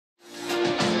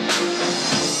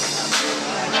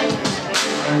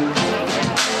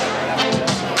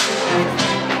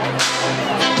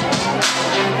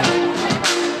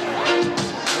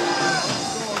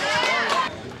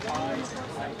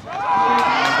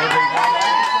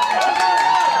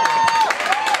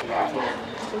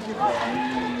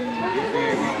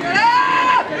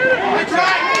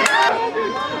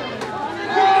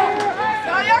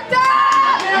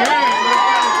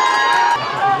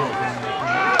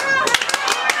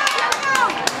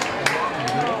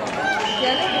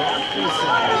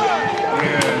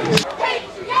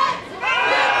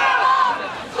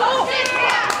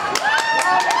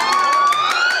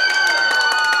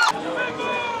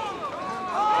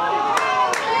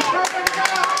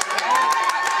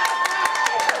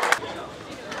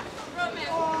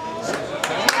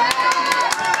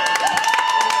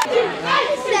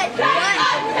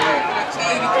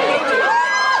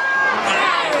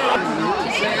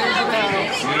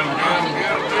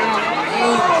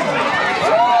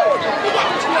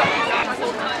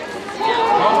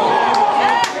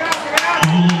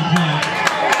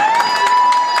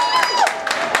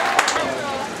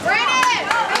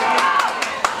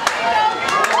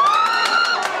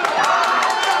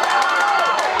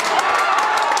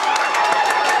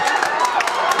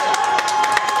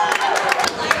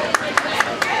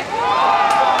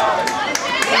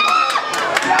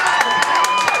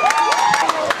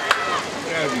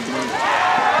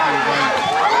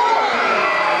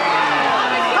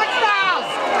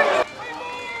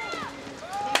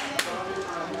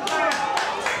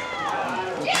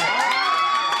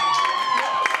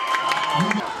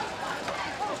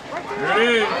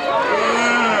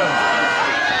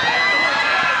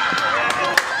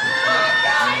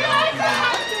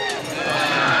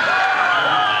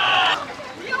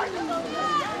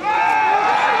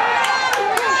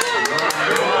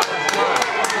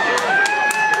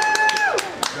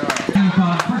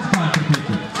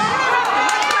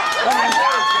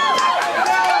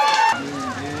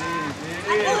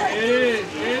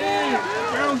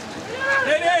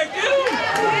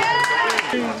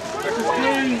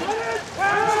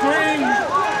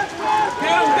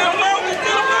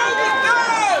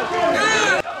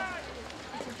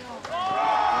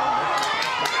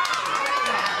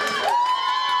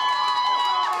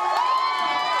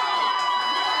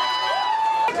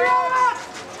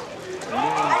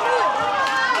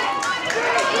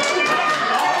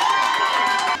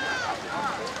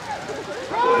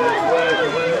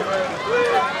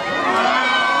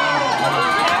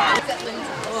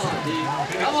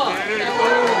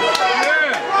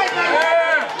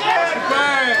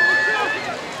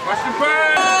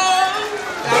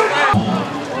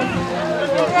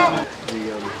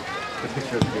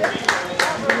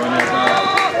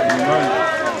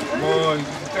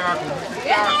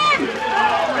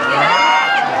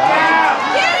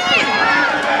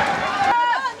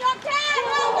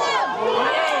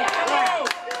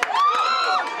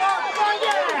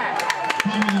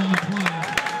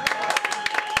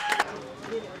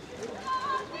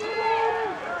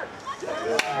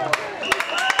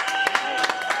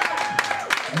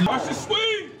Watch the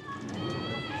swing!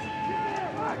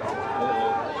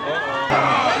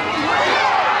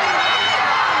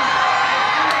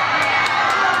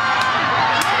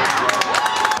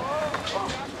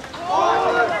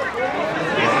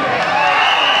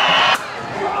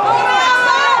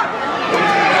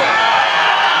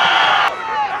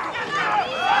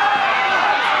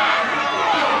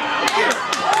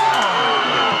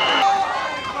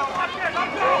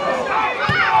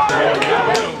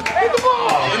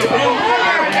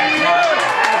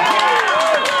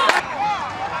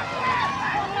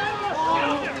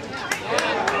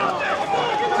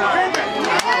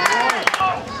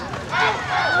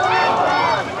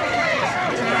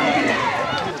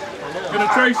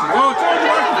 Penetration. Oh, told you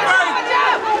watch the face.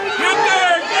 Get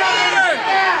there, get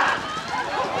there.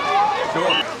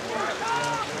 Sure.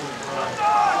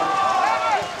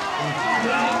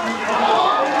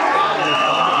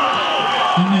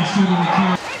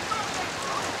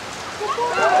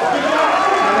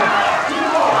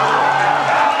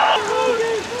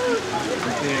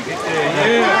 Get there,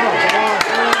 yeah.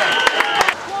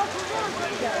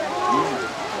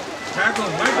 Tackle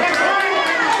him, Michael.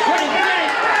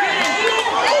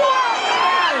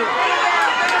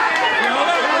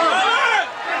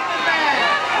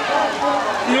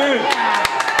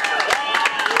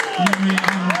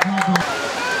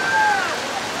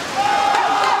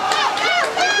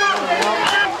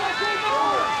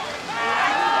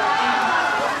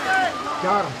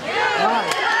 Got him.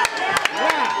 Nice.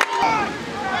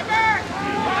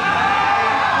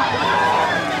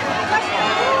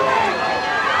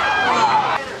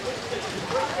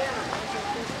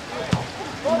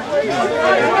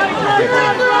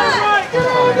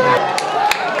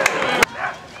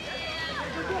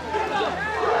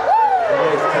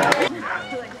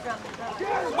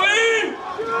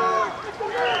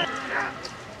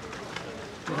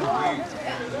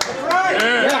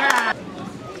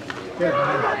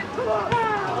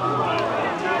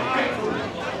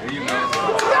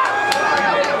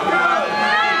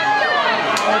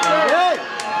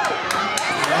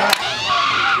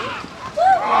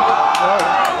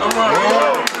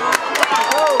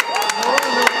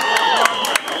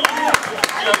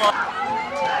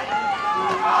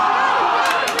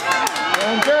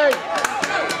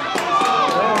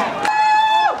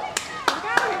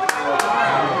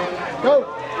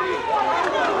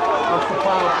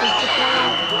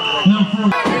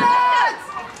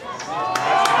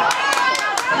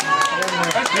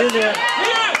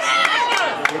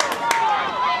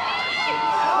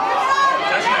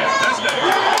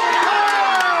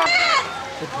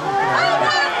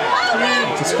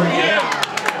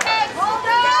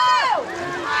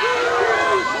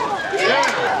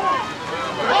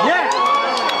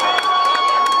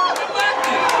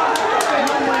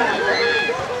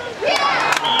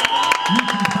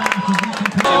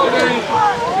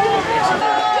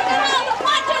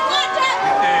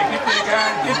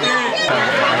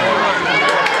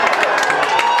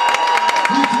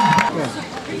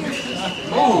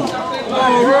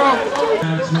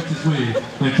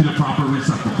 To the proper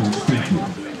receptacles. Thank you.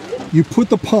 You put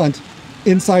the punt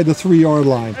inside the 3-yard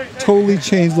line. Totally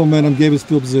changed the momentum, gave us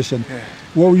field position.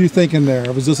 What were you thinking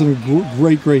there? Was this a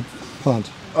great punt?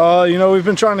 You know, we've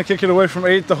been trying to kick it away from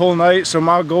 8 the whole night, so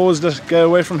my goal was to get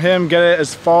away from him, get it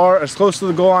as close to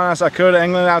the goal line as I could,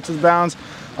 angling out to the bounds.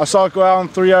 I saw it go out on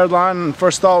the 3-yard line, and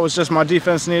first thought was just my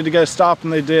defense needed to get a stop,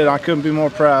 and they did. I couldn't be more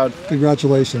proud.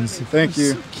 Congratulations. Thank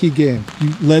you. Key game.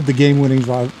 You led the game-winning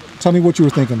drive. Tell me what you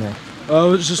were thinking there. It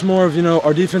was just more of, you know,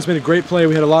 our defense made a great play.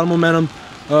 We had a lot of momentum.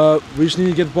 We just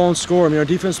needed to get the ball and score. I mean, our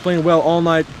defense is playing well all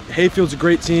night. Hayfield's a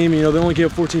great team. You know, they only gave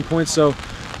up 14 points, so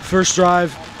first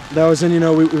drive, that was in, you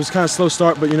know, it was kind of slow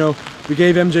start, but, you know, we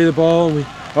gave MJ the ball, and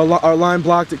our line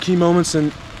blocked at key moments,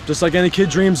 and just like any kid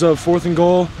dreams of, 4th and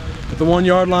goal at the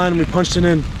 1-yard line, and we punched it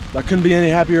in. I couldn't be any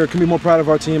happier, couldn't be more proud of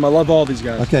our team. I love all these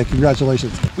guys. Okay,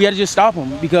 congratulations. We had to just stop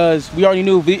them because we already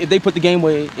knew if they put the game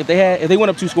away, if they went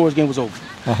up 2 scores, the game was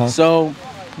over. So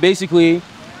basically,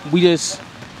 we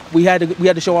had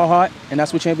to show our heart, and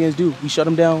that's what champions do. We shut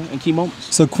them down in key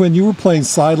moments. So Quinn, you were playing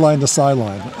sideline to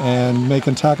sideline and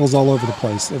making tackles all over the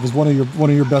place. It was one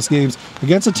of your best games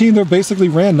against a team that basically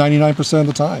ran 99% of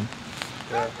the time.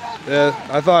 Yeah,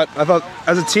 I thought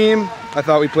as a team, I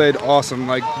thought we played awesome.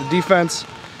 Like the defense,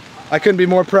 I couldn't be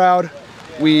more proud.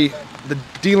 The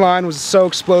D-line was so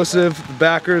explosive. The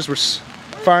backers were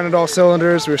firing at all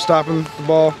cylinders. We were stopping the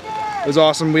ball. It was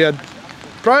awesome. We had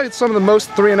probably some of the most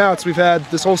 3-and-outs we've had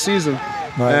this whole season.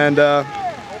 Right. And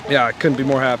yeah, I couldn't be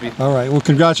more happy. All right, well,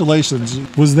 congratulations.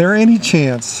 Was there any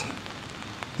chance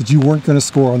that you weren't going to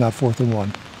score on that 4th and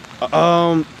 1?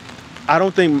 I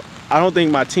don't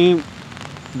think my team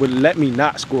would let me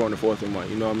not score on the 4th and 1.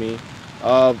 You know what I mean?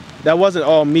 That wasn't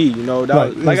all me. You know,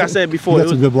 like I said before, it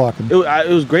was good blocking. It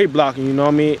was great blocking. You know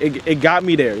what I mean? It got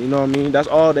me there. You know what I mean? That's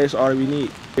all we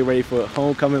need. Get ready for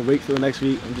homecoming, Wakefield next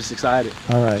week. I'm just excited.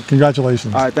 All right,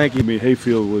 congratulations. All right, thank you. I mean,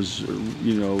 Hayfield was,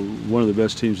 you know, one of the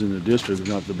best teams in the district, if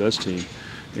not the best team.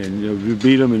 And, you know, we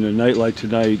beat them in a night like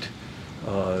tonight.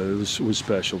 It was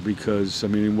special because, I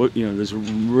mean, there's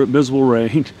miserable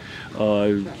rain,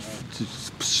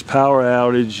 power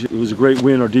outage. It was a great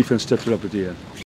win. Our defense stepped it up at the end.